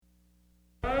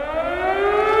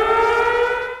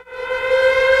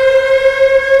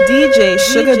DJ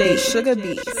Sugar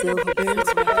Beat.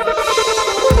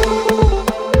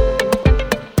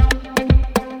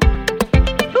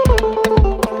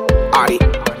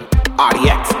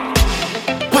 RDX.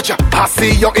 Watch ya, I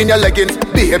see you in your leggings,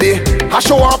 baby. I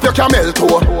show off your camel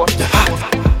toe. You're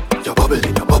hot, you're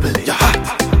bubbling, you're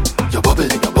hot, you're bubbling,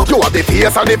 You have the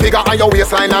face and the figure and your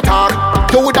waistline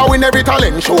attack. You would win every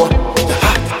talent show. You're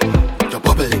hot, you're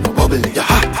bubbling, you're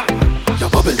hot.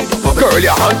 Girl,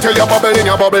 your hand till you're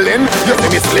bubbling. You see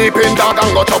me sleeping, dog,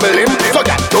 and go troubling. So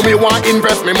that do me want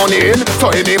invest me money in.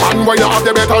 So any man where you have the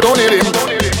better don't need him.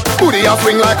 Booty a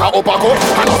swing like a uppercut,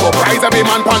 and no surprise every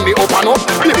man pan the up and up.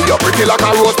 Baby, you're pretty like a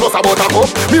rose plus a buttercup.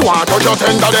 Me want touch your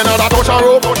tender, then I'll touch a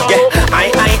rope. Yeah, I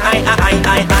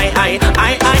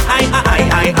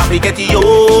get you.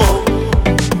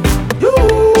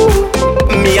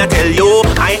 Me I tell you,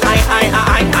 I get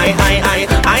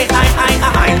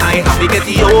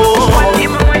you.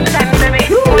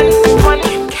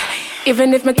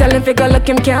 Even if me tell him figure look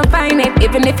him can't find it.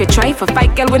 Even if you try for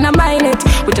fight, girl, we not mind it.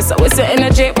 We just always the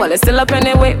energy, while it's still up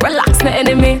anyway. Relax, the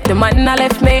enemy, the man I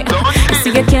left me. You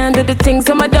see you can't do the things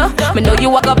I'm a do. Me know you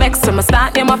walk up back, so me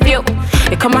start them a few.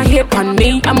 You come and hit on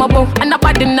me, I'm a boo, and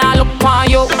nobody now look on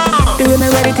you. Doing me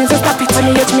ready things to stop it. When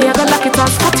you hit me, I go lock it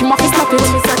off. Cut him off, he slap it.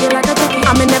 When me sag it like a jockey,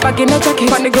 I may never get no jacket.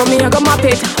 When they go me, I go map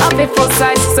it. I'll be full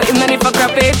size, so him no need for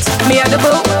crap it. Me at the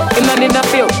boo, him no need no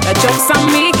feel. The joke's on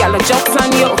me, girl, the joke's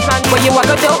on you. What you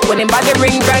wanna do when him body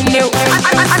ring brand new?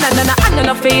 I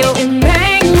don't feel. It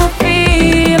make me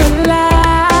feel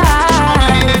alive.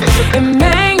 It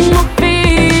make me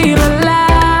feel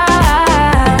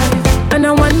alive. And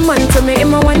I want man to me,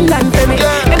 him a one land for me.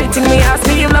 Anything me ask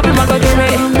me, you love him, I go give me.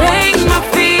 It make me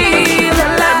feel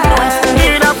alive.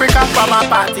 In Africa from a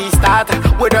party starter,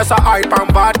 with us a hype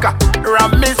and vodka.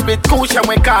 Ram miss with cushion,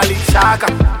 we call it shaka.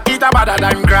 Eat a better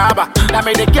than grabber. That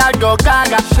make the girl go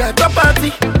gaga. Shut up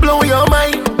party, blow your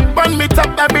mind. Burn me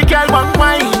top, every girl want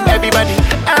wine. Everybody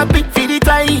happy for the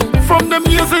time. From the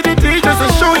music, the teachers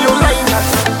will show you line.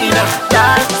 In a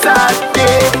dance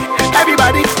day,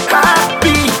 everybody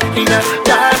happy. In a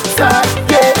dance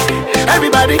day,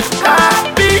 everybody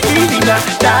happy. In a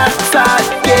dance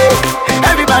day,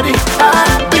 everybody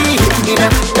happy. In a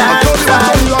dance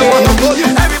day,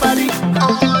 everybody.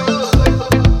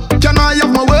 Can I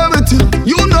have my way with you?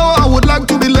 You know I would like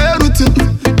to be laid with you.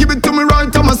 Give it to me right,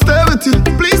 I'ma stay with you.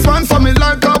 Please find for me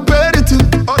like I'll pay it to.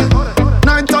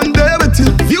 Night and day with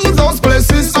you. View those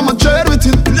places, I'ma trade with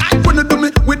you. Like when you do me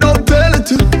without telling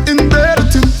you. In bed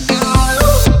with you.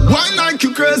 Why like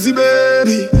you crazy,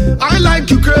 baby? I like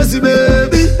you crazy,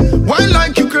 baby. Why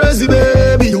like you crazy,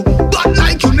 baby? You but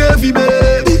like you navy,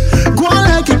 baby. Go on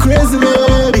like you crazy,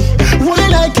 baby. Why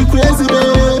like you crazy,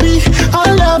 baby?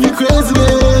 I love you crazy,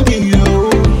 baby. Yo,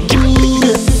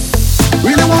 yeah.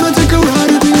 Really wanna take a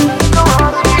ride with you.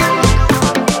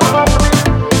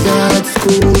 That's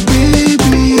cool,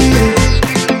 baby.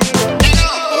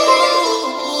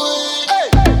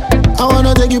 I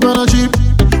wanna take you on a trip.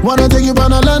 Wanna take you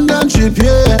on a London trip,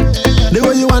 yeah. The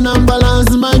way you wanna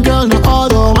balance, my girl, no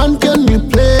other one can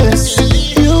replace.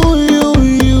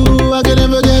 You, I can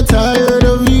never get tired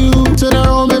of you. Turn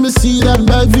around, let me see that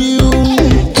back view.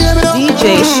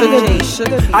 DJ Sugar.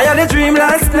 I had a dream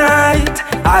last night.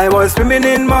 I was swimming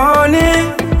in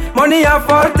money. Money I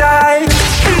for tight.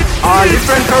 All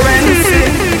different currency.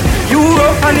 Euro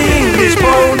and the English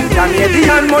pound.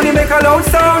 Jamaican money make a loud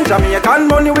sound. Jamaican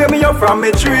money where me up from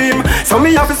me dream. So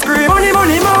me have to scream money,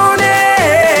 money, money.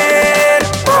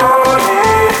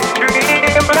 Money.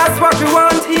 That's what we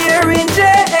want here in J.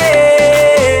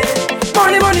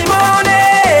 Money, money, money.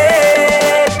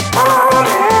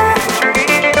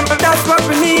 That's what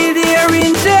we need here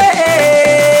in J.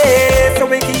 So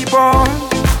we keep on.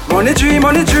 Money dream,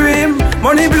 money dream.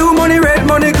 Money blue, money red,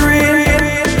 money green.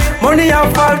 Money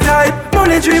have all type.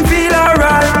 Money dream feel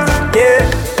alright. Yeah.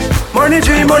 Money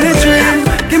dream, money dream.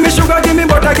 Give me sugar, give me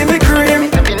butter, give me cream.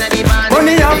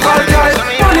 Money have all type.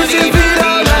 Money dream feel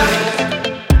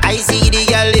alright. I see the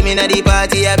girl living at the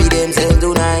party, I be themselves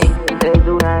tonight.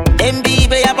 Them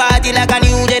people a party like a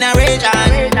new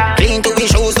generation. Clean to be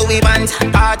shoes to be pants,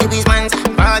 party with pants.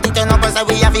 Party turn up so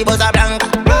we have to buzz a blanca.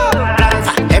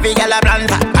 Every girl a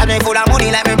blanca, and me full of money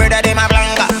like my brother them a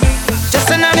blanca. Just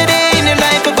another day in the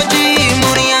life of a G.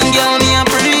 Money and girl me a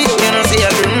free. You know see a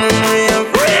good money a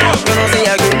free. You know see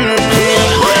a good money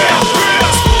a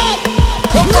free.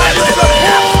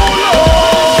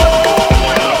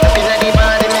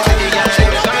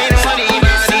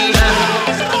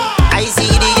 I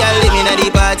see the girl living at the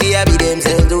party, I be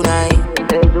themselves tonight.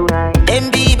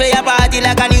 Them people a party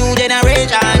like a new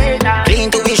generation. Clean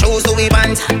to be shoes to be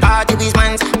pants, party with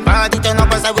pants. Party turn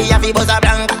up so we have to buzz a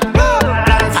blanca.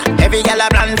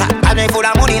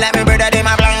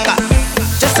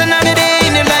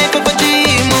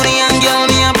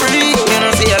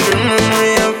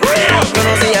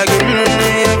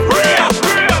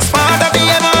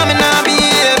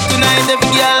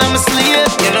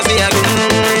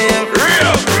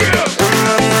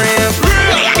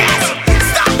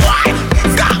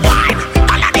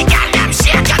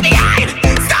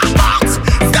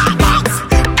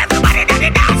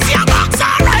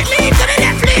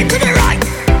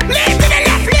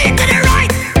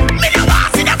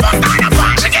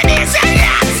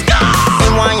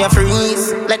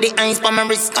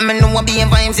 risk. I know I be in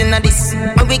vibes in this.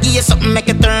 When we give you something, make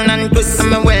it turn and twist.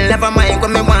 I well, never mind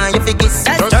when me want you figure.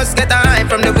 Just get a high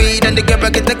from the weed and the girl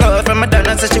get the call from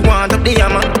Madonna, so she want up the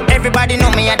hammer. Everybody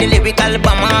know me at the lyrical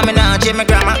bomber. I'm not Jimmy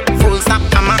Grammar, full stop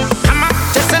hammer.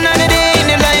 Just another day in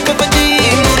the life of a G.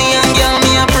 Money and girl,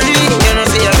 me a free. You know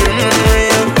see a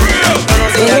real.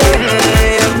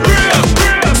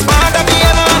 Smart of the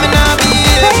ever, I'm not be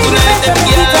here. Tonight them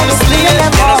girls me sleep. You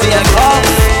know see a real.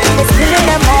 It's killing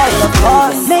them all, of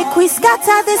course. Make we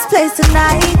scatter this place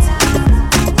tonight.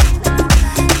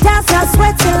 Dance and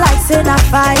sweating like in a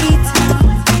fight.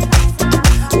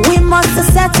 We must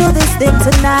settle this thing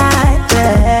tonight,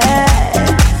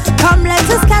 yeah. Come, let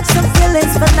us catch some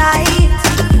feelings for night,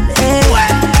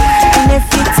 yeah. And if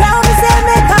you tell me, say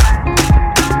make up,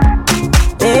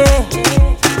 yeah.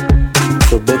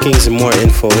 For bookings and more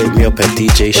info, hit me up at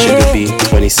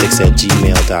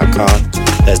djsugarb26@gmail.com.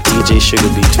 That's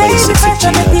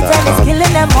djsugarb26@gmail.com. Hit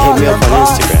me up on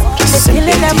Instagram, just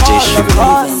simply at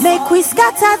djsugarb. Make we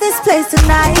scatter this place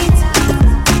tonight.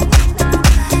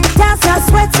 Dance and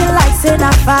sweating like in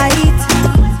a fight.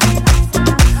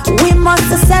 We must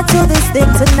settle this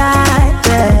thing tonight,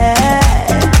 yeah.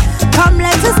 Come,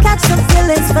 let us catch some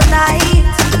feelings for night,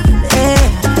 yeah.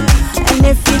 And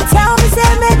if you tell me,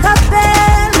 say make up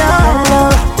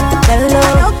hello, hello. I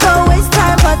don't go waste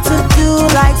time but to do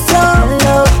like so.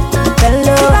 Hello,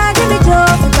 hello. Give me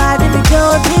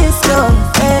joy, this love,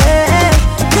 yeah.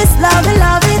 This love,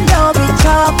 don't be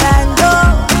chop and go,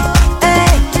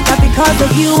 hey. Not because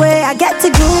of you, I get to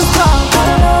goosebumps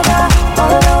all over,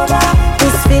 all over.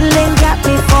 This feeling got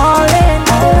me falling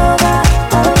all over,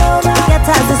 all over. Get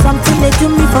tired of something they do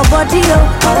me for body, oh.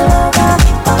 All over,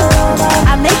 all over.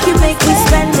 I make me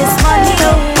spend this money, oh.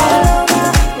 All over,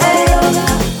 hey.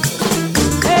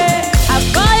 I've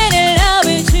fallen in love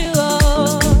with you,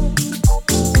 oh.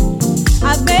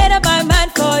 I've made up my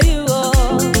mind for you, oh.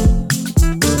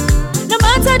 No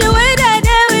matter the way that I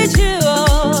deal with you, oh.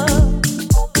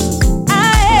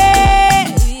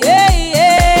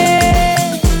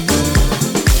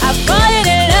 I've fallen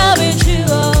in love with you,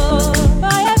 oh.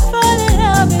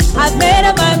 I've made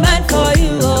up my mind for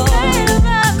you, oh.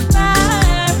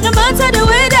 No matter the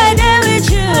way that I deal with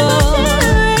you, oh.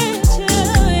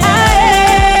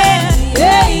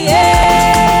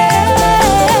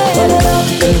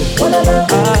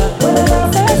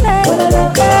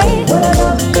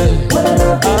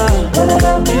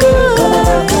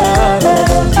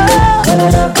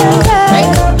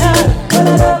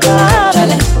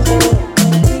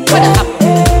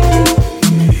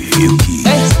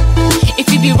 If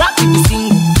you be rap, you be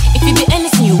single. If you be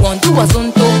anything you want, do a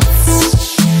zonto,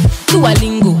 do a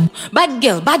lingo. Bad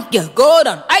girl, go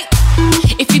down. Aye.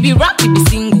 If you be rap, you be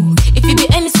single. If you be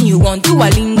anything you want, do a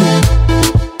lingo,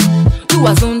 do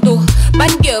a zonto.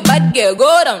 Bad girl,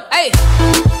 go down. Aye.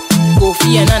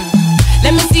 Kofi and Nan.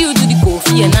 Let me see you do the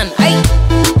Kofi and Nan. Aye.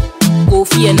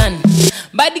 Kofi and Nan.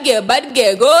 Bad girl,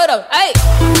 go down. Aye.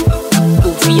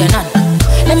 Kofi and Nan.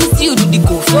 Let me see you do the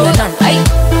Kofi and Nan. Aye.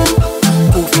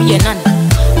 Kofi and Nan.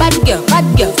 Bad girl,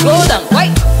 go down. Why?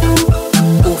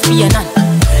 Kofi and Nan.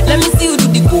 Let me see you do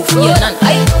the Kofi and Nan.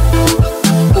 Aye.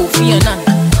 Kofi and Nan.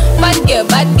 Bad girl,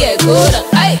 go down.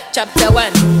 Aye. Chapter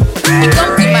 1. You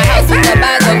come to my house with a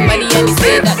bag of money and you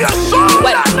say that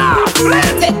what?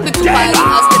 Take me to Bali,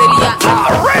 Australia.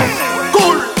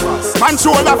 Cool. Man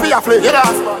shoulder for your play.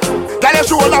 Girl your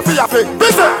shoulder for your play.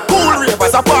 Listen. Cool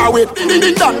ravers a bar with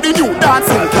ding dong the new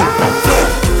dancing king.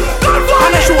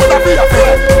 Man shoulder for your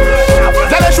play.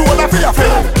 Girl your shoulder for your play.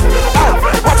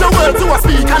 Watch your words to a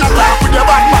speak and a talk with your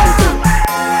bad mouth.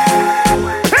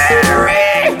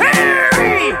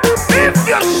 Harry, if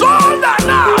your shoulder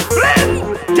not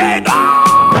flint, get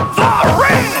off the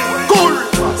ring. Cool.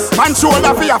 Man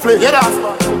shoulder for your play. Girl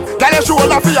your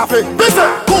shoulder for your play. Listen.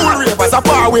 Cool ravers a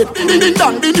bar with ding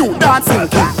dong the new dancing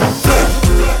king.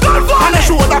 Man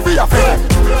shoulder for your play.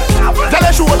 Girl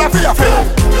your shoulder for your play.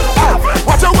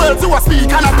 Watch your words to a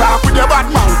speak and a talk with your bad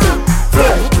mouth.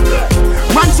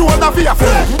 Man shoulder for your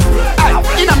play.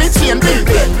 Inna me chain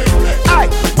baby.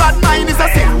 Bad mind is a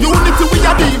sin. Unity we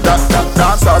a deal.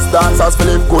 Dancers feel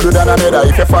it good than another.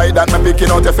 If you fight that, me picking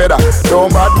out your feather.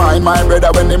 Don't bad mind my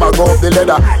brother when him a go up the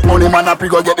ladder. Money man a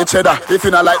go get the cheddar. If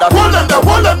you not like that, hold them there,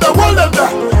 hold them there, hold them there.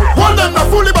 Hold them there,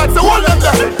 fully back, so hold them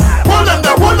there. Hold them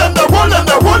there, hold them there, hold them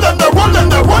there, hold them there, hold them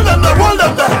there, hold them there, hold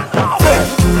them there.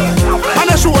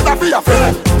 And a shoulder for your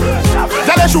friend.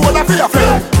 Tell a shoulder for your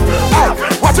friend.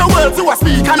 Watch your words to a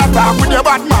speak and a talk with your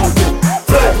bad mouth.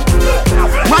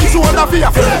 Man shoulder for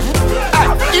your friend.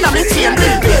 Inna me chain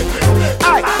baby.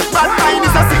 Bad mind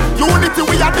is a sin. Unity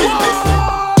we are building.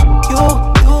 You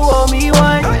owe me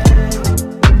one.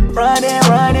 Run and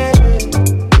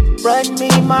Run me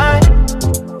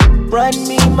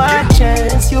my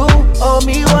chance. You owe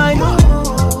me one.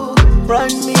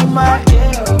 Run me my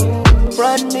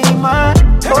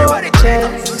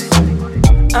chance.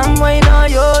 I'm waiting on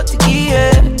you to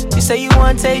get. You say you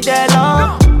won't take that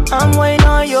long. I'm waiting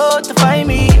on you to find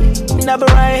me. And I'll be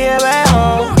right here at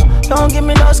home. Don't give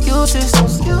me no excuses.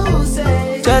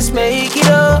 Just make it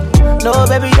up. No,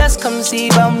 baby, just come see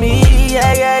about me.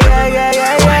 Yeah.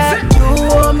 You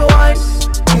owe me one.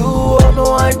 You owe me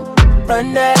one.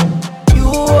 Run that. You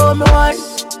owe me one.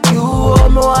 You owe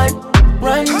me one.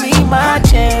 Run me my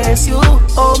chance. You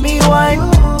owe me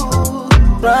one.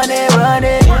 Run it.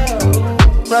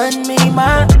 Run me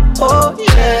my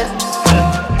chance.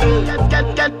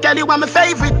 Girl, you are my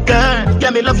favorite girl. Yeah,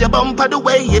 me love your bumper the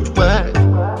way it works.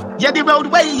 Yeah, the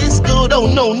roadway is good. Oh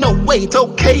no, wait,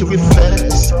 okay,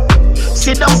 reverse.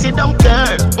 Sit down,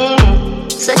 girl.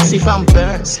 Sexy from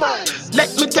birth.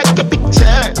 Let me take a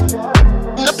picture.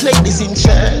 No play this in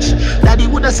church. Daddy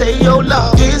woulda say, yo,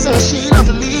 love, isn't she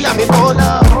lovely? I'm a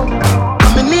baller.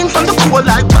 Coming in from the cool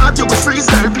like party with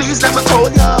freezer. Please let me call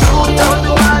ya.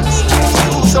 2,000 watts,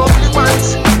 2,000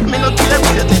 watts. Me no care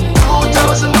if you take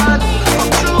 2,000 watts. I'm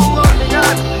true on the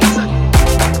yard.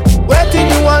 What do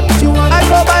you want? I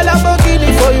go buy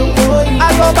Lamborghini for you. I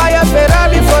go buy a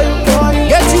Ferrari for you.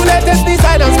 Get you latest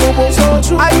designers, boo.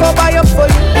 I go buy up for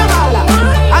you.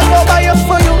 I go buy up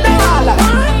for you.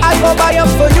 I go buy up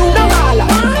for you.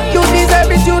 You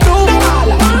deserve it, you do.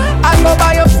 I go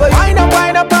buy up for you.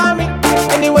 Wind up on me.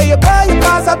 Anyway you go, you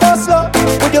pass, I go slow.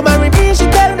 Would you marry me? She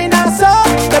tell me not so.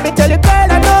 Let me tell you,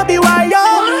 girl, I know be why yo.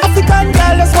 African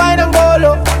girl, let's wine and go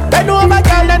low. Bend over,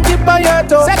 girl, and tip on your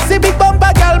toe. Sexy big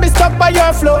bumper, girl, me stuck by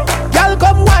your flow. Girl,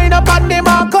 come wine up on the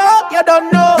marco. You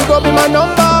don't know. You gon' be my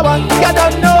number one. You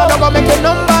don't know. I'm gonna make you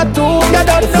number two. You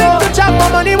don't know. To chop my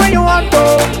money when you want to.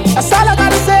 That's all I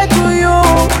gotta say to you.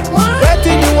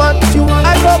 Anything you want.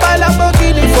 I go buy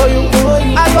Lamborghini for you.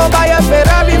 I go buy a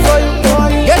Ferrari for you.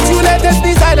 Get you latest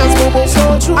designers, boo.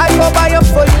 I go buy up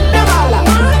for you.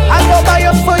 I go buy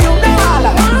up for you.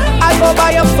 I go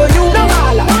buy up for you.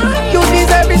 You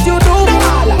deserve it, you do.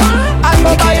 I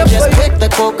go buy up for you. Just pick the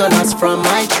coconuts from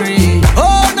my tree.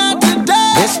 Oh, not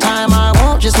today. This time I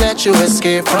won't just let you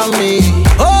escape from me.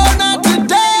 Oh, not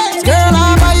today. Girl,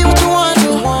 I'll buy you what you want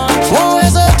to. Won't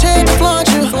hesitate to flaunt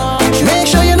you. Make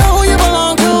sure you know who you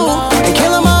belong to. And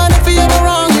kill a man if he ever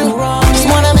wrong you. Just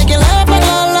wanna make you laugh like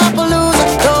Lollapalooza.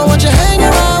 Don't want you hang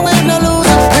around with no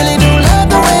loser. Really do love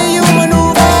the way you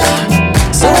maneuver.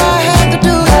 So I had to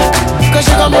do it. Cause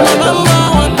you gon' be my number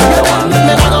one.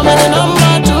 Then I gon' be the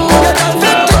number two.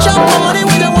 Fit to chop my money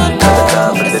when you want.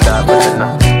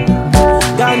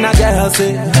 Ghana girl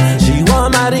say she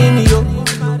want marry me yo.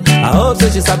 I hope say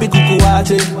she sabi kuku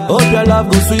wache. Hope your love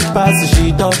go sweet past the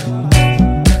sheet up.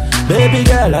 Baby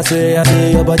girl, I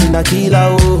say your body na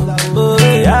killer oh.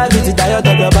 Yeah, I get it tired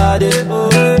of your body.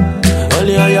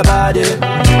 Only on your body.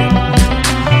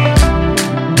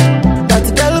 Got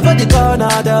to tell for the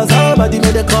corner, there's somebody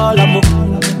made a call I'm up.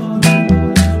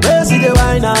 Where see the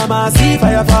wine, I see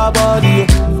fire for her body.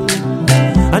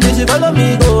 And if you follow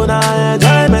me, go now,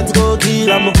 enjoyment go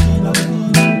kill em.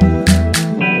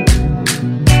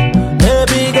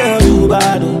 Baby girl, you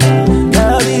bad,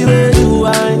 girl, the way you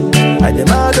whine, I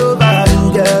demand over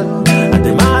you, girl. I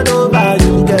demand over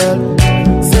you, girl.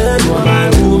 Say you are my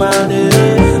woman,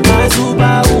 my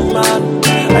superwoman.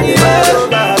 I demand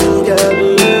over you, girl.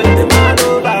 I demand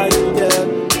over you, girl.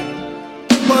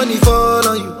 Money fall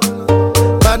on you,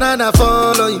 banana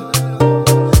fall on you,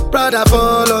 Prada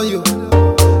fall on you.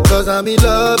 Cause I'm in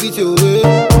love with you.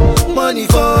 Money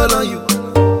fall on you,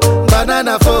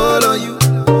 banana fall on you,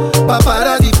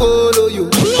 paparazzi follow you.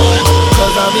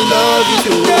 Cause I'm in love with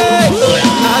you.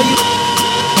 Now you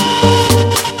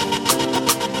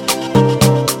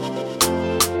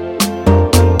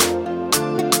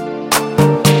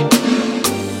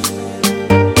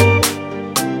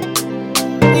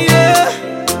yeah.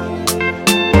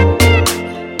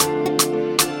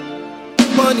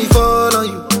 Money fall on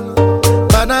you,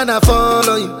 banana fall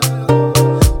on you,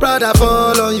 Prada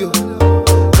fall on you.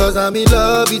 Cause I'm in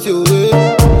love with you.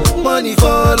 Money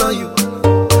fall on you,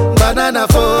 banana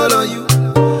fall on you,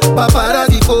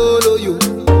 paparazzi follow you.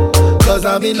 Cause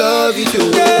I'm in love with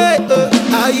you.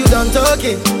 Are you done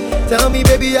talking? Tell me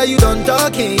baby, are you done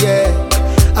talking? Yeah.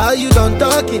 Are you done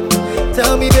talking?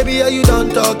 Tell me baby, are you done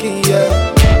talking? Yeah.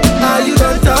 Are you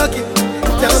done talking?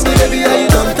 Tell me baby, are you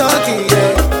done talking?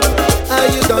 Yeah. Are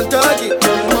you done talking?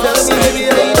 Tell me baby,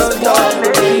 are you done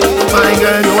talking? My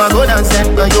girl, you are good and set,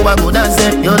 girl, you are good and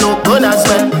set. You look good as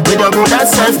well, with your good and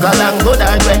self, girl, I'm good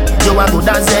as well. You are good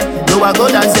and set, you are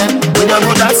good and set, with your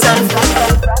good and self.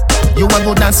 You are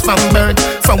good as from birth.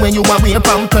 From when you are wear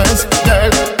pampers, girl.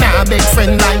 Nah, big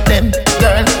friend like them,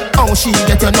 girl. How she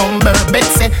get your number? Bet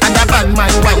say, and a bad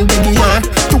man one baby her.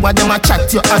 Two of them a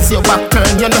chat you as your back turn.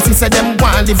 You know she say them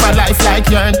want live a life like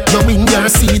yourn. You in your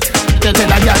seat, they tell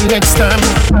a girl next term.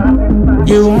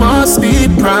 You must be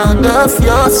proud of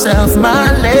yourself,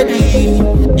 my lady.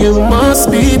 You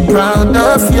must be proud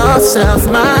of yourself,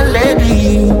 my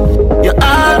lady. You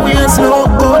always look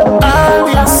good,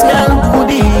 always smell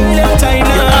goody. You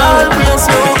always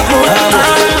look good.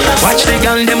 Watch the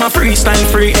girl, them a freestyle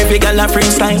free. Every girl a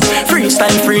freestyle,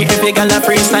 freestyle free. Every girl a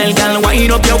freestyle. Girl,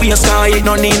 wind up your waist, cause it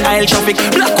no need aisle traffic.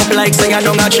 Black up like say I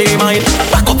don't a 3 mile.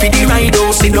 Back up in the ride, oh,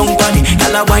 sit down for me.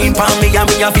 Girl a wine for me, and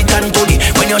me a fit and body.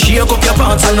 When you shake up your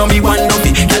pants, I know me one of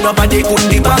it. Girl, nobody couldn't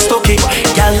be past okay.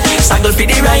 Girl, saggle for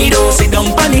the ride, oh, sit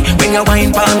down for me. When you wine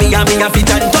for me, and me a fit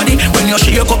and body. When you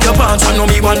shake up your pants, I know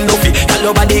me one of it. Girl,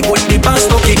 nobody couldn't be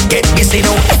past okay. Get busy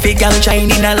now, every girl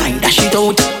shine in a line, dash it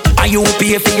out. Are you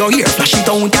pay for your ear? Flash it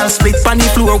out, girl, split on the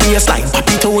floor waistline. Pop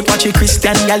it out, watch a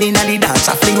Christian girl in the dance.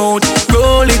 I fling out,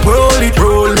 roll it, roll it,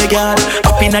 roll me, girl.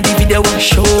 Up in the video,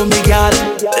 show me, girl.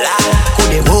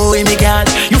 Could they hold me, girl?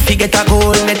 You forget a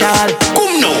gold medal.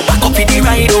 Come now, back up in the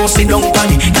ride, oh, sit down for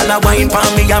me. Girl, a wine for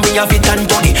me, and me a fit and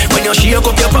body. When you shake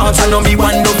up your pants, I know me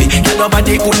one of it. Girl,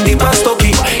 nobody couldn't be past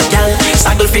okay. Girl,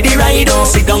 saggle for the ride, oh,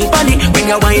 sit down for me. When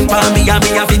you wine for me, and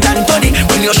me a fit and body.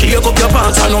 When you shake up your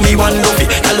pants, I know me one of it.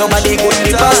 Nobody could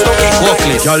be past okay.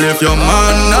 Girl, if your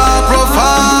man not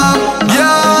profile,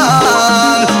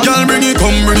 yeah. Girl, bring it,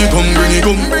 come, bring it, come, bring it,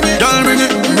 come. Girl, bring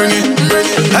it, bring it, bring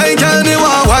it. Hey, tell me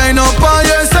why wind up on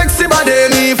your sexy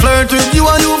body. Me flirt with you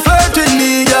and you flirt with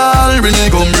me, girl. Bring it,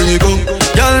 come, bring it, come.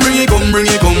 Girl, bring it, come, bring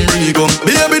it, come, bring it, come.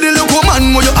 Baby, the little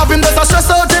man, when you have him, that's a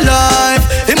stress out your life.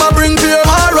 Him a bring pure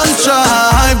heart and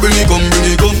strive. Bring it, come, bring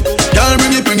it, come. Girl,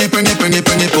 bring it, bring it, bring it, bring it,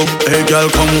 bring it, come. Hey, girl,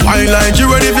 come wine like you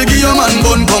ready for give your man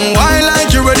bun. Come wine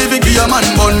like you ready for give your man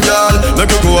bun, girl.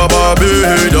 Make you go a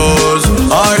Barbados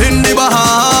or in the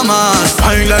Bahamas.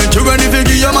 Wine like you ready for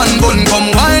give your man bun.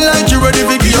 Come wine like you ready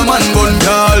for give your man bun,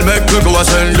 girl. Make you go a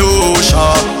St.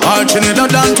 Lucia or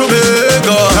Trinidad and Tobago.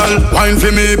 Girl, wine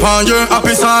for me on your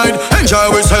happy side.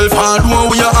 Enjoy yourself and do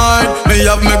what you hide. Me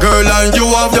have my girl and you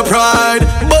have your pride,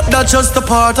 but that's just a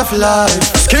part of life.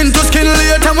 Skin to skin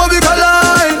later when we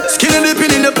collide. Skin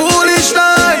dipping in the pool each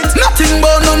night. Nothing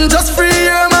but none, just free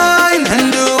your mind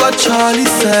and do what Charlie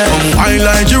said. Come wine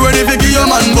like you ready to give your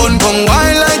man bun. Come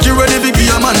wine like you ready to give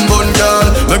your man bun,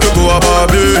 girl. Make you go a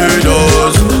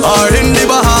Barbados or in the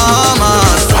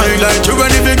Bahamas. Wine like you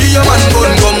ready to give your man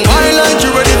bun. Come wine like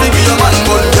you ready to give your man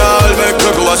bun, girl. Make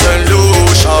you go a St.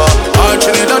 Lucia or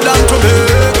Trinidad and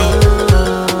Tobago.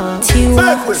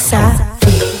 Tiwa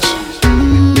Savage,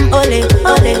 ole,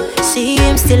 ole. See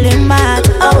him still in mad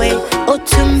away.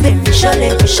 Otumbe,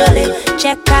 shole, shole.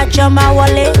 Check out your my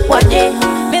wallet, what day?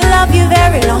 Me love you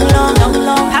very long, long, long,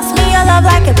 long. Pass me your love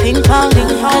like a ping pong, ding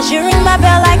pong. Cause you ring my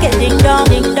bell like a ding dong,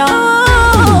 ding dong.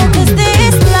 Oh, cause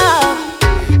this love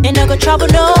ain't no go trouble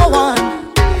no one.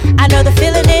 I know the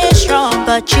feeling is strong,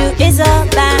 but you is a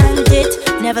bandit.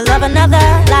 Never love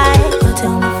another like. Go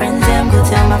tell my friends them, go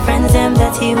tell my friends them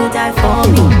that he would die for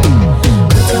me.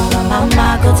 Go tell my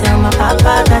mama, go tell my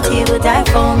papa that he would die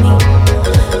for me.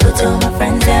 Go tell my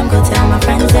friends them, go tell my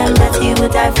friends them that he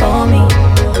would die for me.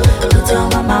 Go tell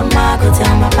my mama, go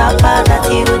tell my papa that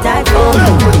he would die for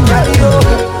me.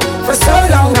 For so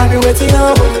long I've been waiting,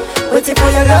 waiting for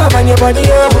your love and your body,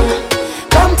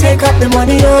 come take up the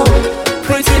money,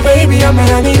 pretty baby, I'm a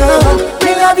honey,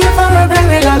 me love you for a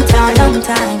very long time, long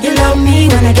time. You love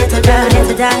me when I get a dime, get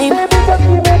a dime.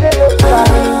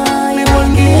 Me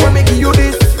want give, when me give you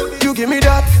this, you give me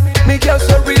that. Me girl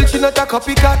so real, she not a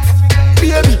copycat.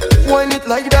 Baby, wine it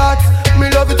like that. Me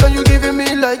love it when you giving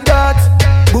me like that.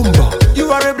 Boomba,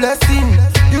 you are a blessing.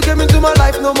 You came into my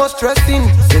life, no more stressing.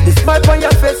 See the smile on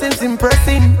your face seems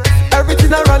impressing.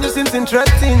 Everything around you seems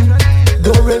interesting.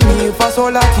 Do re mi fa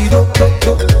sol la ti do do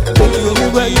do. Take you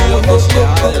everywhere you want to go.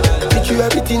 Teach you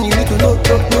everything you need to know.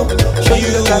 Show you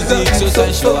the class so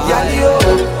yeah.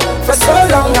 For so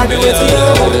long I've been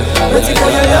waiting for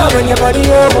your love and your body,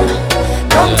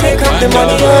 come take up the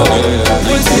money,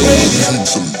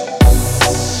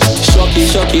 Shocky,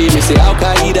 shocky, me say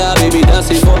Al-Qaeda, baby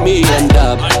dancing for me and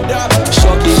up.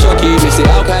 Shocky, shocky, me say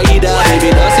Al-Qaeda,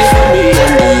 baby dancing for me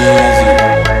and easy.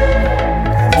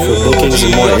 For bookings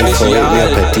and more info, hit me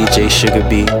up at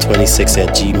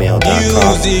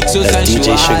djsugarbeat26@gmail.com. That's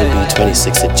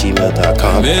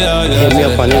djsugarbeat26@gmail.com. Hit me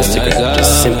up on Instagram,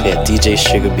 just simply at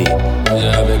djsugarbeat.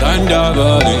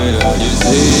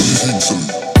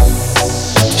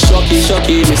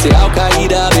 Shocky, me say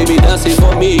Al-Qaeda, baby dancing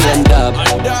for me and dab.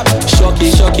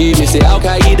 Shocky, me say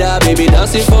Al-Qaeda, baby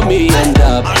dancing for me and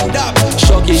dab.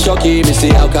 Shocky, me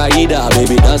say Al-Qaeda,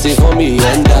 baby dancing for me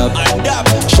and dab.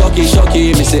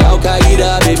 Shocky, me say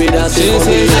Al-Qaeda, baby dancing for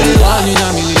me and dab. One in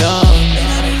a million,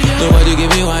 nobody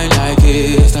give me wine like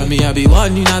this. Tell me I be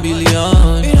one in a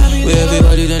billion. Where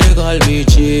everybody then they call me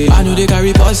cheap. I know they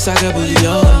carry pulse like a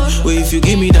billion. Where if you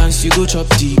give me dance, you go chop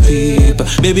deep.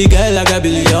 Baby girl, I got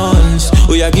billions.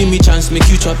 Oh yeah, give me chance, make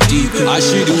you chop deep. I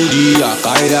she do the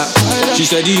Al-Qaeda. She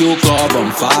said the yoke club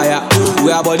on fire.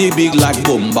 We our body big like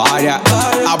Bombardier.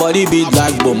 Our body big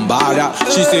like Bombardier.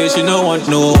 She say she no want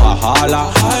no wahala.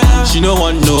 She no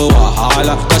want no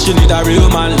wahala. Cause she need a real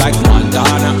man like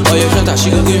Montana. Oh yeah, shut up,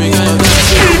 she gon' give me kind of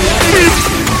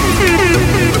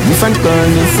different girl,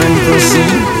 different pussy.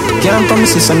 Can't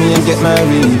promise you me and get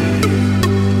married.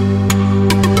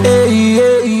 Hey.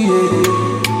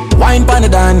 Wine pan the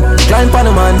dan, climb pan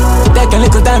the man. Take a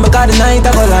little time because the night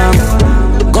I go long.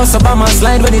 Goss up on my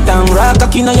slide with the tongue. Rock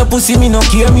cocky on your pussy, me no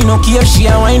care. She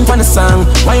a wine pan the song,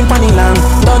 wine pan the long.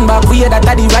 Turn back, we that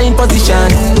at the right position.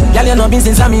 Girl, you know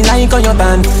business, I me like on your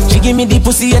band. She give me the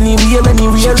pussy anywhere.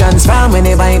 Transform when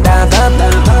they bite that up.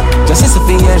 Just as a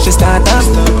fear, she start up.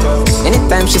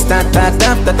 Anytime she start that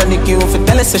up, that on the queue for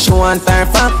tell her so she want her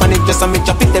fuck. And it just a me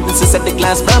chop it, every since at the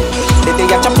glass drop. The day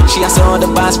I chop it, she a saw the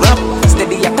bass drop.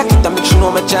 Steady attack it, I make sure no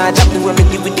me charge up. The way me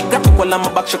give it the graphic while I'm a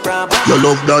back she crab. You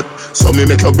love that, so me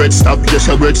make your bread stop. Yes,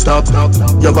 your bread stop.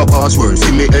 You got password,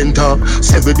 see me enter.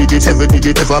 7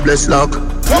 digit, ever bless lock.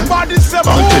 Until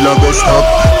I go stop.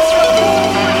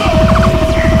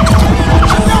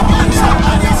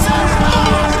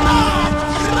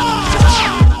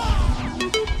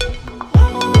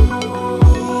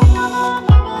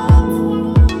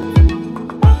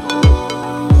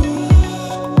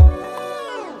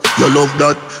 You love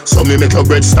that, so me make your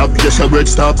bread stop. Yes, your bread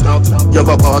stop. You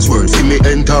got password, see me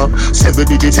enter. 7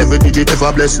 digit,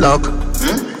 ever bless lock.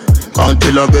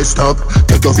 Until I get stop.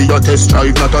 Take off your test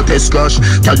drive, not a test crash.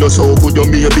 Can you so good, you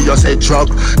maybe a set track.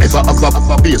 Ever have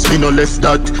a base, me no left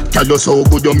that. Can you so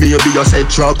good, you maybe a set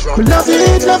track. Love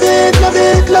it.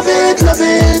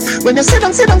 When you sit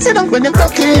down, when you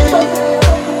rock it.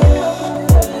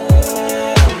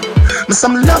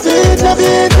 Some love it.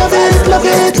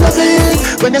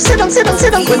 When you sit down,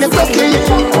 when you rock it.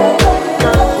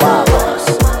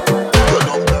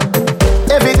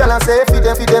 Every girl I say fit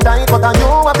them tight, but you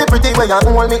have the pretty way you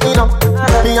hold me in up.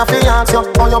 Me a fi ask you,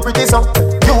 how you pretty so?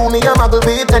 You me a muggle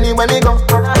with anywhere me go.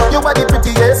 You are the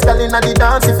prettiest girl inna the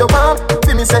dance. If you want,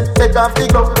 fi me say take off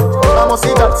the glove. I must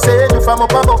see God say you from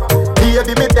up above.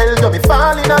 Baby me tell you me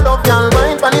fall in love. Girl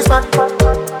mind pon this fat,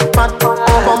 pump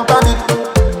on it.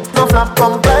 No flap,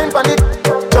 come climb on it.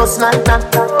 Just like that,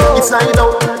 it's like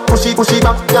out. Push it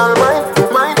back, girl mind.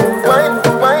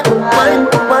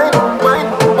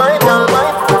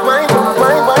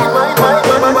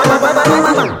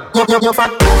 You're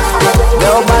fat.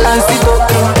 Yo, balance it up.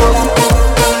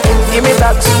 Give me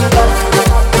that.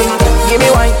 Give me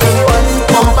wine.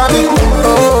 Pump on me.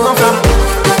 No flap.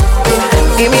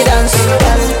 Give me dance.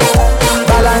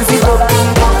 Balance it up.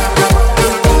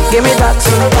 Give me that.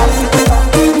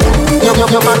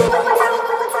 You're fat.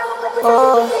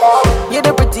 Oh, you're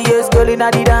the prettiest girl in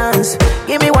the dance.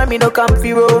 Give me one, me no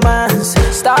comfy romance.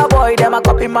 Star boy, them a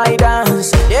copy my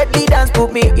dance. Deadly dance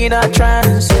put me in a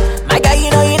trance. My guy,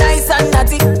 you know you nice and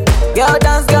naughty. Girl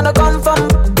dance gonna come from.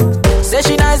 Say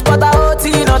she nice but I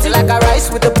OT naughty like a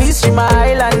rice with a piece. She my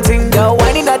island thing. Girl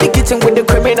whining at the kitchen with the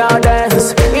criminal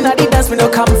dance. In the dance me no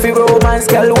comfy romance.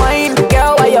 Girl wine,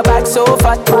 girl why your back so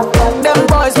fat? Them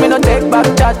boys me no take back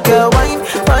that. Girl wine,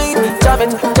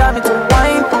 jam it,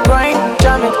 wine, grind,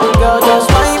 jam it. Girl just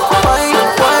wine.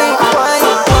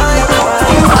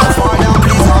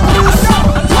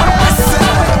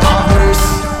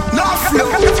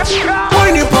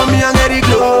 Wine you for me and get the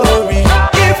glory.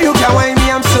 If you can wine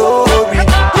me, I'm sorry.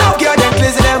 No girl them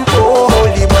crazy, them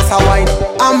holy. But I wine,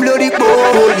 I'm bloody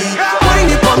holy. Wine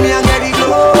you for me and get the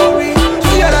glory.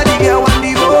 See all of the girl want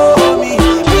the me.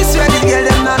 We swear this girl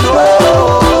them not know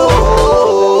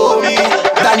me.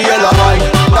 Daniela wine,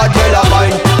 that girl a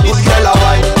wine. This girl a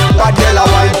wine, that girl a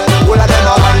wine. All of them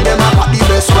a wine, them a got the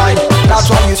best wine. That's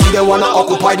why you see they wanna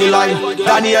occupy the line.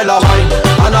 Daniela wine,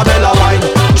 Annabella wine,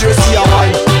 Tracy a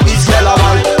wine, this girl a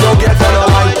wine, your girlfriend a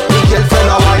wine, the girlfriend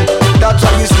a wine. That's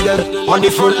why you see them on the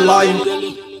front line.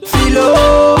 Philo,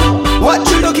 what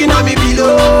you looking at me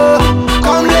below?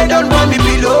 Come lay down on me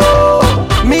below.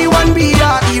 Me one be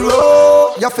a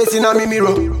hero. Your face in a me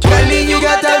mirror. Kelly, you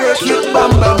got a rush, you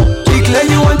bam bam. Declare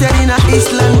you wanted in a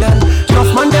East London.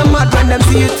 Enough man them mad when them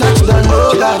see you touch down.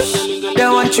 Oh gosh. They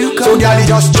want you come. So girl,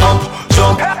 just jump,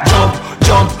 jump, jump,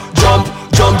 jump, jump,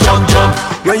 jump, jump, jump.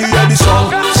 When you hear the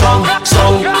song, song,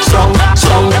 song, song,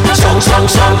 song, song, song,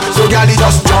 song. So girl,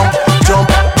 just jump, jump,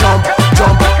 jump,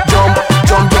 jump, jump,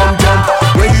 jump, jump, jump.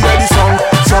 When you hear the song,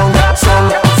 song,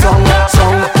 song, song,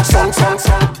 song, song, song,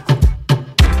 song.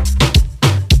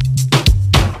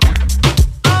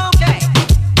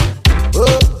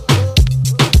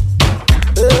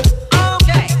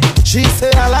 She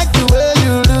say I like the way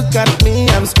you look at me,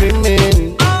 I'm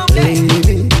screaming,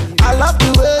 baby. I love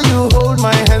the way you hold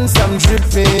my hands, I'm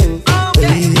dripping,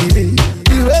 baby.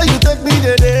 The way you take me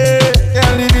today,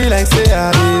 can't leave me like say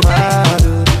I be mad.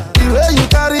 The way you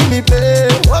carry me play,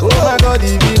 oh my God,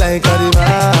 it be like I be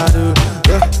mad.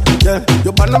 Yeah,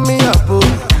 you burn me up, oh.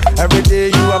 Every day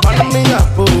you are burning me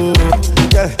up, oh.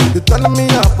 Yeah, you turn me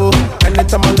up, oh.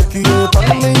 Anytime I look you, you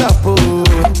turn me up, oh.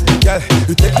 Yeah,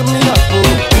 you taking me up, oh.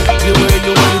 The way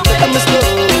you want, you taking me slow.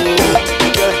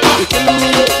 Yeah, you killing me,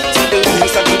 oh. See the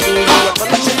things that you do, you are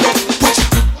punishing me.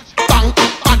 Bang,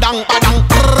 badang, badang,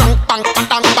 brrrang, bang,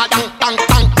 badang, badang, bang,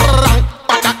 bang, brrrang,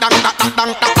 badang, badang,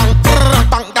 badang, badang, brrrang,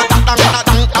 bang, badang, badang,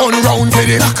 badang. Turn round for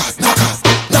the knockers, knockers,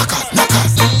 knockers,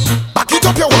 knockers. Back it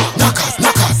up your wall, knockers,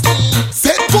 knockers.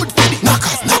 Set foot for the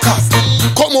knockers, knockers.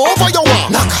 Come over your wall,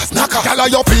 knockers, knockers. Y'all are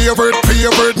your favorite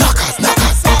knockers,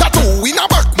 knockers. Tattoo in a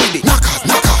back with it, knockers,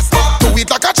 knockers. Do it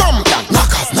like a champion,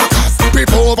 knockers, knockers.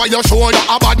 Grip over your shoulder,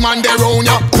 a bad man there round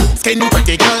ya. Skin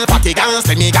pretty girl, fatty girl,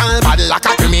 semi girl, bad like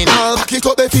a criminal. Back it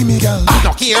up the female girl. I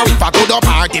don't care if I go to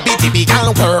party, bitty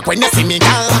girl. Work when you see me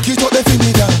girl. Back it up the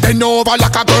female girl. Bend over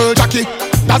like a girl Jackie.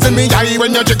 That's in me eye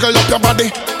when you jiggle up your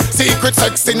body. Secret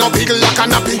sexy, no big like a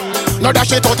nappy. No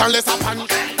dash it out unless I pan.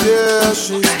 Yeah,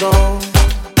 she's gone.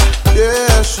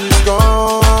 Yeah, she's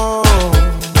gone.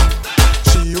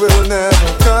 She will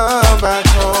never come back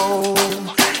home.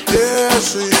 Yeah,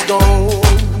 she's gone.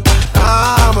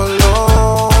 I'm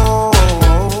alone.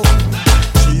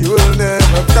 She will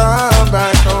never come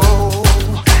back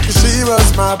home. She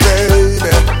was my baby.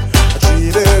 I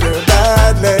treated her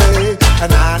badly,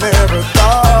 and I never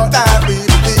thought that we'd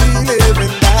be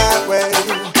living that way.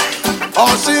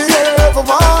 All she ever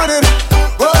wanted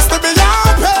was to be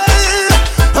our pain,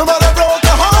 but I broke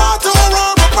her heart to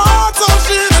run apart, so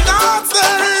she did not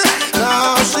stay.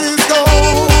 Now she's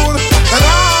gone, and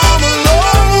I'm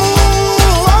alone.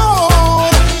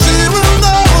 She will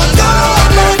never come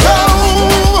back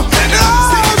home.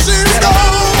 Now she's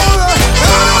gone,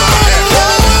 and I'm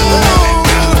alone.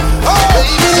 Oh,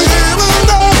 she will never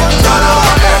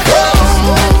come back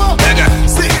home.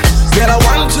 Girl, I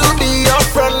want to be your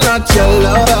friend, not your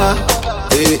lover.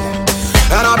 Hey.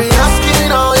 And I'll be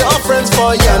asking all your friends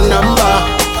for your number.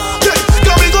 Yeah,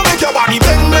 girl, we gon' make your body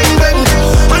bang, bang, bang.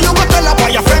 And you go tell her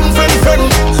about your friend.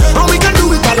 And we can do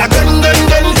it all again.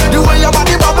 The way your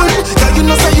body bubble, girl, you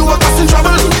know say you are causing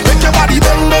trouble. Make your body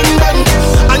bang, bang, bang.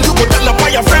 And you go tell her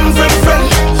about your friend.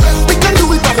 We can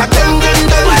do it all again.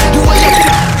 The way you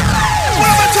do. What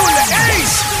am I doing? The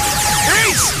Ace.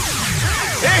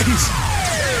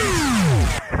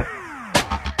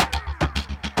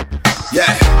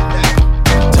 Yeah.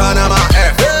 Turn on my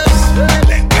airface.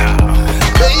 Let go.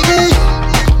 Baby.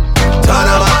 Turn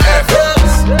on my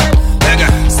airface. Let go.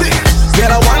 See.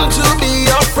 Girl, I want to be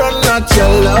your friend, not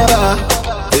your lover.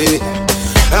 Hey.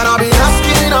 And I'll be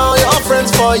asking all your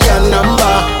friends for your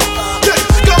number. Yeah.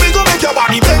 Girl, we gon' make your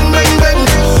body bang, bang, bang.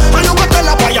 And you go tell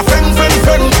her about your friend.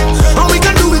 And we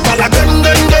can do it all again.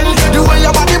 The way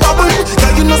your body bubble,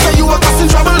 girl, you know say you are causing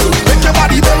trouble. Make your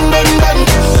body bang, bang, bang.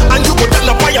 And you go tell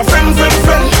her about your friend.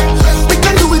 We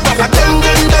can do it all again.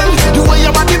 The way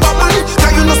your body bubble,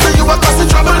 girl, you know say you are causing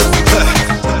trouble.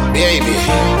 Baby,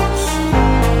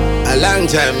 a long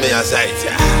time me aside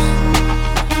ya.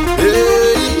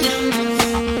 Hey,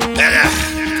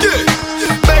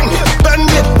 bang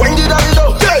it, wind it down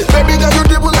low. Baby girl, you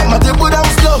dribble like my dribble down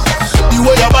slow. The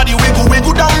way your body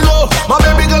wiggle down low. My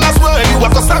baby girl, I swear you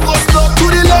are cause I go slow. To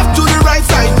the left, to the right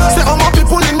side. Say all my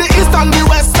people in the east and the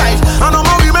west side, and all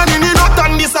my women in the north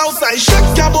and the south side.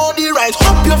 Shake your body right,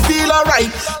 hope you feel alright.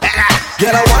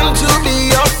 Girl, I want to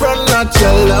be your friend, not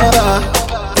your lover.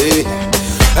 Hey.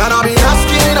 And I'll be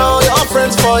asking all your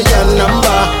friends for your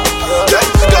number. Yeah,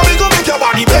 girl, we gon' make your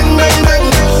body bang, bang, bang.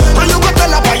 And you go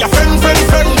tell her about your friend.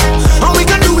 And we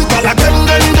can do it all again.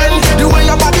 The way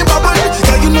your body bubble,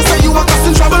 girl, you know say you are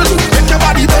causing trouble. Make your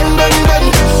body bang, bang, bang.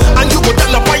 And you go tell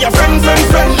her about your friend.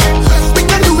 We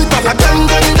can do it all again.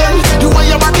 The way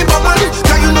your body bubble,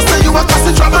 girl, you know say you are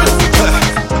causing trouble.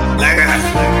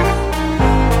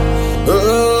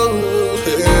 Oh,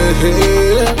 hey,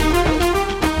 hey.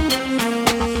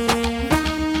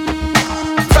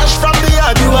 Fresh from the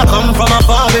yard, you are come from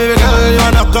afar, baby girl, you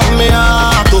wanna broke up me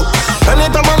heart.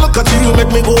 Anytime I look at you, you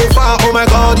make me go far. Oh my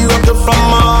God, you rock it from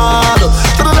hard.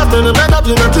 To the left and the bed up,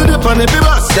 you not to the pan if you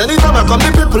bust. Anytime I come,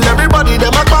 the people, everybody,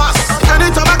 them a pass.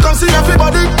 Anytime I come, see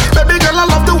everybody. Baby girl, I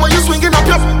love the way you swinging up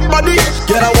your body.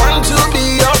 Girl, I want to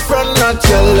be your friend, not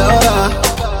your lover.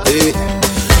 Hey.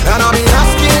 And I'll be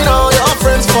asking all your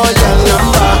friends for your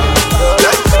number.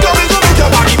 Let's go, we go make your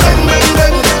body bend, bend,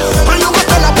 bend. And you go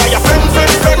tell about your friend,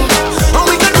 friend, friend. And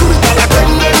we can do it all like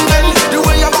bend, bend, bend. The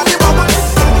way your body bubble.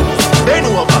 Bend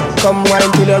over. Come wine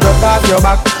till you broke off your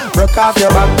back. Broke off your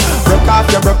back. Broke off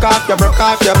your, broke off your, broke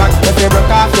off your back. If you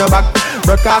broke off your back.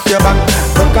 Broke off your back.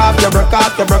 Broke off your, broke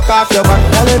off your, broke off your back.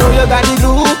 Girl, you know you got the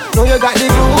glue. Know you got the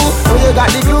glue. Know you got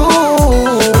the glue.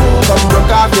 Come broke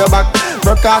off your back.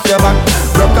 Broke off your back.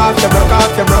 Broke off your, broke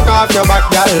off your, broke off your back,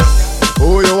 girl.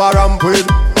 Who you are ramp with?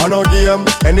 On a game.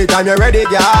 Anytime you're ready,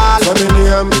 girl. So me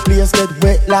name. The place get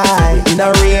wet like in a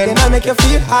rain. Then I make you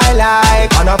feel high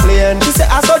like on a plane. She say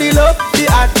I saw the love, the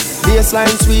art.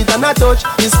 Baseline sweet and I touch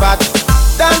the spot.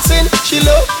 Dancing, she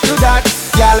love do that.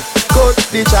 Girl, cut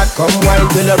the chat. Come wine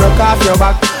till you broke off your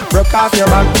back. Broke off your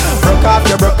back. Broke off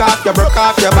your, broke off your, broke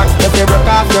off your back. If you broke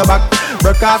off your back.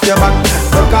 Broke off your back.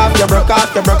 Broke off your, broke off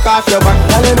your, broke off your back.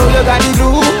 Girl, you know you got the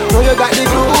glue. Know you got the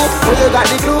glue. Know you got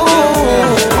the glue.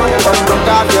 Come broke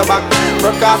off your back.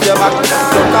 Broke off your back.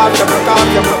 Broke off your, broke off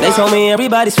your, broke off. They told me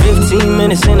everybody's 15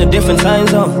 minutes in a different time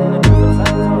zone.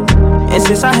 And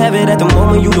since I have it at the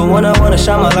moment, you the one I wanna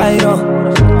shine my light on.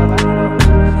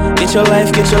 Get your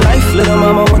life, little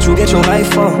mama, won't you get your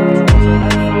life on?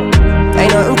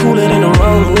 Ain't nothing cooler than the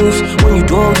wrong moves when you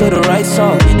do them to the right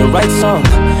song, the right song.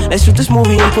 Let's shoot this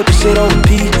movie and put the shit on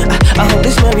repeat. I hope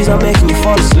this memories are making you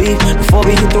fall asleep. Before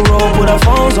we hit the road, put our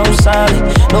phones on silent.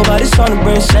 Nobody's trying to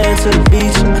bring sand to the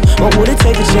beach. What would it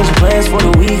take to change plans for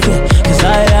the weekend? Cause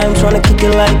I'm trying to kick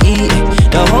it like eating.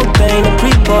 The whole thing, the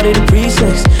pre-party, the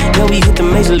pre-sex. Then we hit the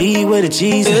major league with a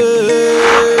cheese.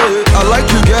 I like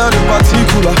you, girl, in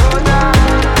particular.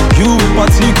 You in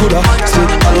particular. Say,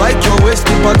 I like your waist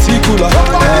in particular.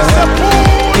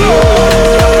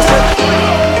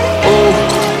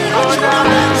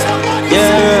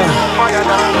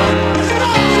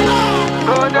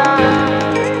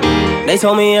 They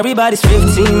told me everybody's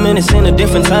 15 minutes in a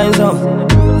different time zone.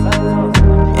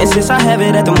 And since I have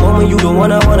it at the moment, you the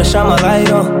one I wanna shine my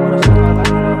light on.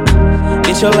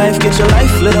 Get your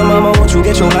life, little mama, won't you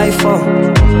get your life on?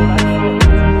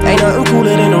 Ain't nothing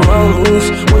cooler than the wrong moves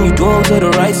when you do them to the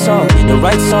right song, the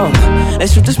right song.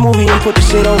 Let's shoot this movie and put the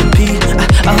shit on repeat.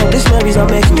 I hope this memories are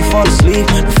making you fall asleep.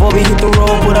 Before we hit the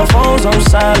road, put our phones on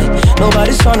silent.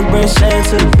 Nobody's trying to bring sand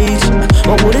to the beach.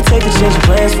 What would it take to change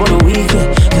plans for the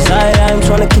weekend? Cause I'm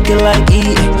trying to kick it like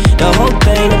eating. The whole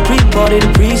thing, the pre-party, the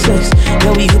pre-sex.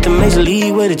 Then we hit the major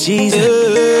league with a cheese.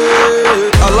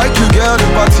 I like you, girl,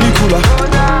 in particular.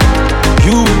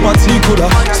 You in particular.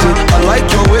 Say, I like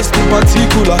your waist in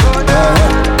particular.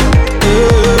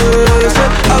 Say,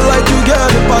 I like you,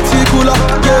 girl, in particular.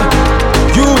 Yeah,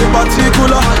 you in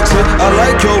particular. Say, I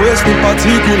like your waist in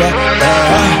particular.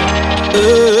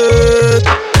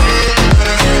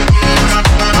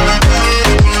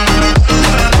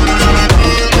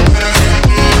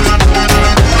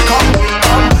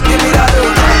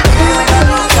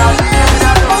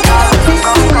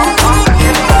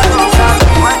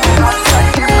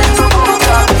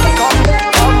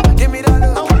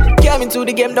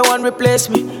 The game, the one replace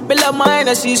me. Me love my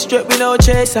Hennessy straight, me no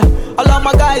chaser. All of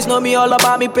my guys know me all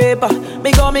about me paper.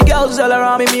 Me got me girls all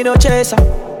around me, me no chaser.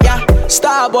 Yeah,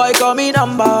 star boy call me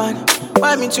number one.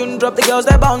 When me tune drop, the girls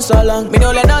they bounce along. Me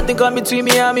no let nothing come between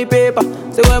me and me paper.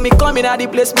 So when me come in at the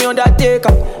place, me on that take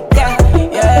up. Yeah,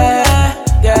 yeah,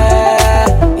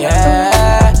 yeah,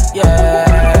 yeah,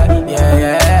 yeah, yeah,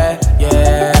 yeah,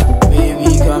 yeah.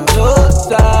 Baby come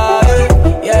closer.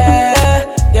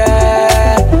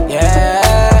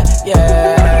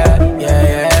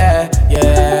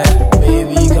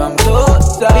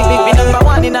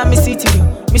 Me city, yo.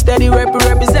 Me steady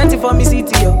representing for me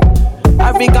city, yo.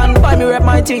 African boy, me rep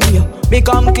my thing, yo. Me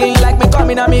come clean like me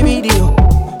coming on me video.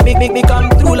 Me come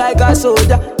through like a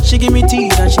soldier. She give me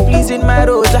teeth and she pleasing my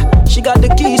rosa. She got the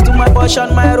keys to my Porsche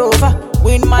and my Rover.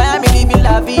 We in Miami, living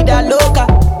la vida loca.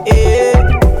 Yeah,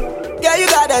 yeah, you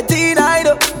got that teen, I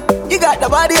know. You got the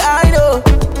body, I know.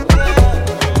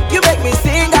 You make me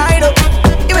sing, I know.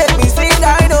 You make me sing,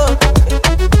 I know.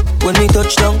 When we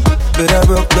touch down, better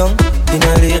broke down. In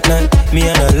a late night, me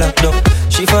and her locked up.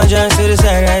 She found John to the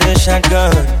side, ride a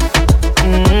shotgun.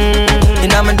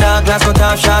 In a my dark glass, cut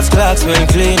off shots, clocks well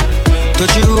clean.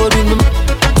 Touch you road with me.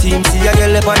 Team see a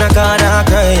girl up on a corner,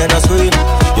 cry and a scream.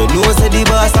 You know say the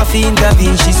boss a fi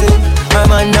intervene. She say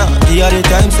I'm a now give her the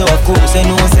time, so of course I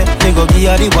know say me go give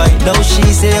her the wine. Now she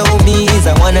say oh me is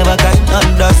a one of a kind,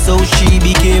 and that's how she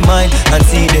became mine. And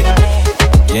see that,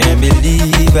 can't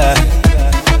believe I,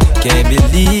 can't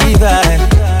believe I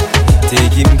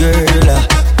take him girl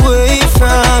away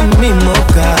from me, my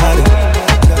God.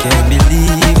 Can't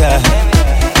believe I,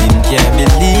 him can't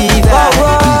believe I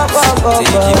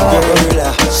take him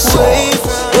girl away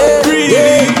from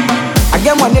me. I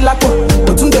get money like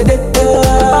Mutungede.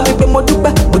 Bami pe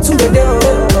modupe Mutungede.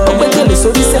 Ogbekele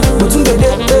sori se Mutungede.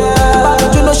 Bami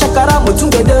juno shakara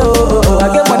Mutungede. I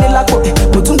get money like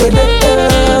Mutungede.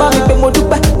 Bami pe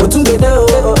modupe Mutungede.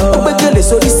 Ogbekele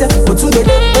sori se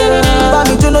Mutungede.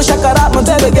 Bami juno shakara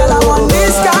Mutungede. Girl, I want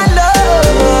this kind love.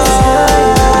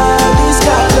 This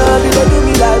kind love, you gon' do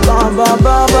me like bam bam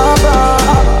bam bam bam.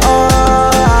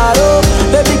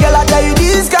 Baby girl, I tell you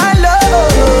this kind love.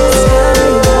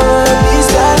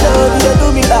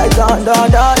 Da da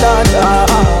da da da.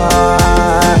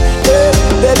 Hey,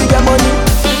 baby, get money.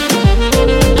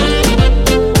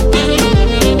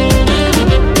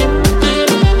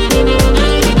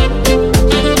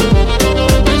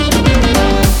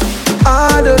 I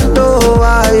don't know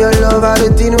why your love had a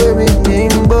thing with me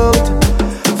in both.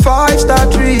 5-star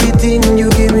treating you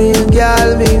give me a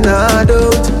girl, me not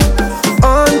doubt.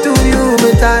 Unto you,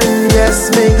 me time, yes,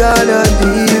 me gonna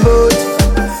devote.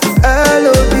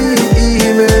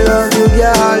 L-O-V-E, me love you,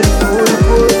 girl, full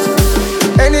quote.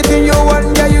 Anything you want,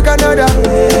 yeah, you can order.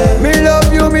 Me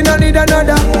love you, me no need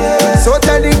another. So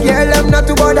tell the girl I'm not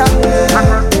to bother.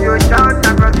 You shout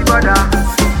across the border.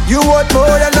 You want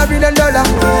more than $1 billion.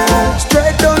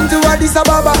 Straight down to Addis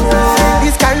Ababa.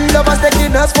 This kind of love is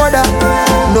taking us further.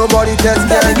 Nobody tells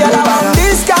me girl, I want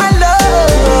this kind love.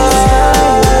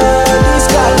 This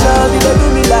kind love, you gon' do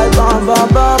me like bam bam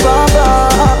bam bam bam.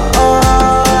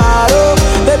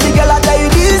 Baby girl, I tell you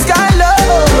this kind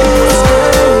love.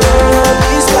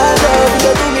 This kind love,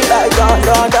 you do me like da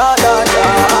da da da da.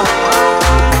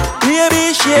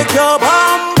 Baby, shake your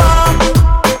bum bum.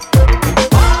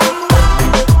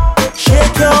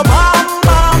 Shake your bum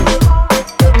bum.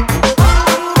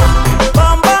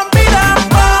 Bum bum bidam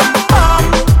bum bum.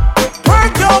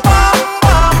 Work your bum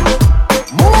bum.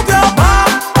 Move your bum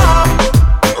bum.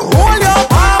 Roll your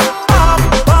bum bum.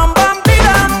 Bum bum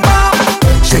bidam bum.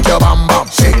 Shake your bum bum.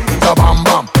 Shake your bum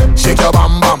bum, shake your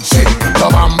bum bum, shake your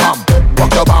bum bum,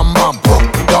 walk your bum bum, walk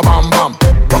your bum bum,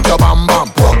 walk your bum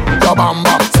bum, walk your bum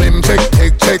bum. Slim chick,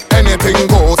 chick, anything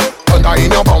goes. Thunder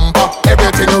in your bumper,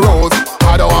 everything rolls.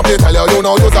 I don't have to tell you, you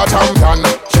know you're a champion.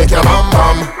 Shake your bum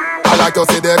bum. I like to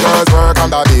see the girls work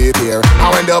on the beat here.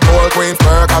 And when the pole queens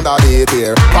work on the beat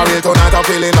here. For real tonight I'm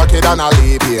feeling lucky than I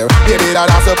leave here. Baby that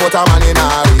has to put a man in a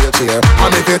wheelchair.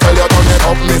 And if you tell you turn it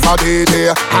up, Mr.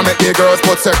 DJ, I make the girls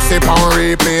put sexy pound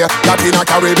replay. Latina,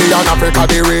 Caribbean, Africa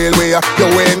the real way.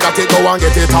 You ain't got it, go and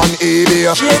get it on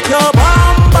eBay. Shake your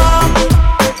bum bum.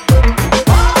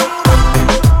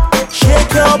 Shake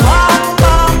your bum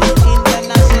bum.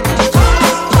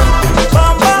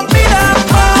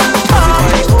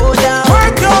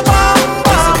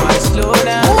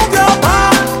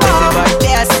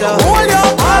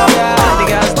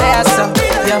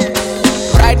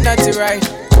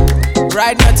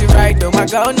 Right, not to right, oh my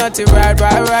God, not to right.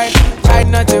 Right,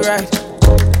 not to right.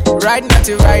 Right, not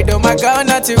to right, oh my God,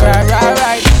 not to right.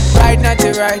 Right, not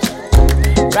to right.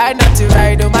 Right, not to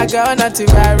right, oh my God, not to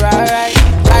right.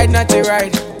 Right, not to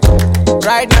right.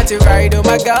 Right, not to right, oh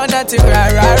my God, not to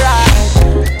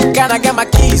right. Can I get my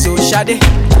keys, oh Shade?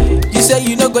 You say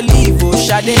you no go leave, oh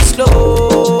Shade.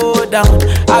 Slow down,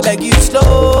 I beg you,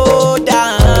 slow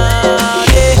down.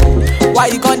 Yeah. Why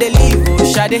you gonna leave, oh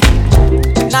Shade?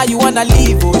 Now you wanna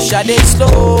leave, oh Shade,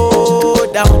 slow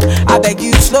down. I beg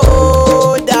you,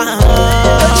 slow down.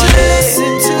 Don't you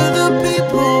listen to the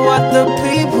people, what the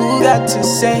people got to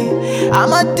say.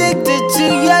 I'm addicted to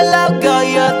your love, girl,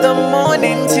 you're the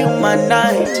morning to my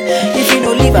night. If you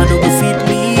no leave, I no go feed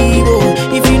me,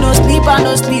 oh. If you no sleep, I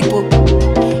no sleep, oh.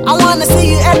 I wanna see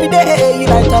you every day, you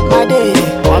light up my day.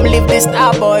 Come live this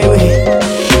star boy way.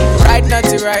 Right, not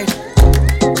to right.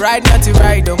 Right, not to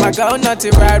right, oh my God, not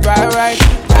to right. Right,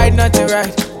 not to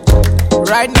right.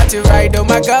 Right, not to right, oh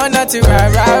my God, not to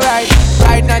right.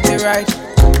 Right, not to right.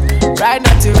 Right,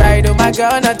 not to right, oh my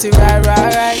God, not to right.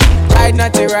 Right,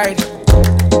 not to right.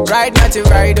 Right, not to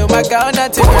right, oh my God,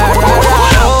 not to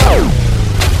right.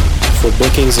 For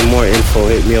bookings and more info,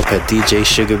 hit me up at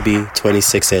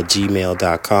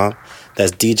djsugarbee26@gmail.com.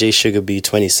 That's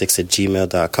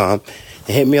djsugarbee26@gmail.com.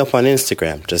 And hit me up on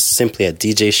Instagram, just simply at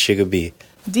djsugarbee.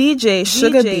 DJ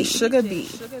Sugar Bee.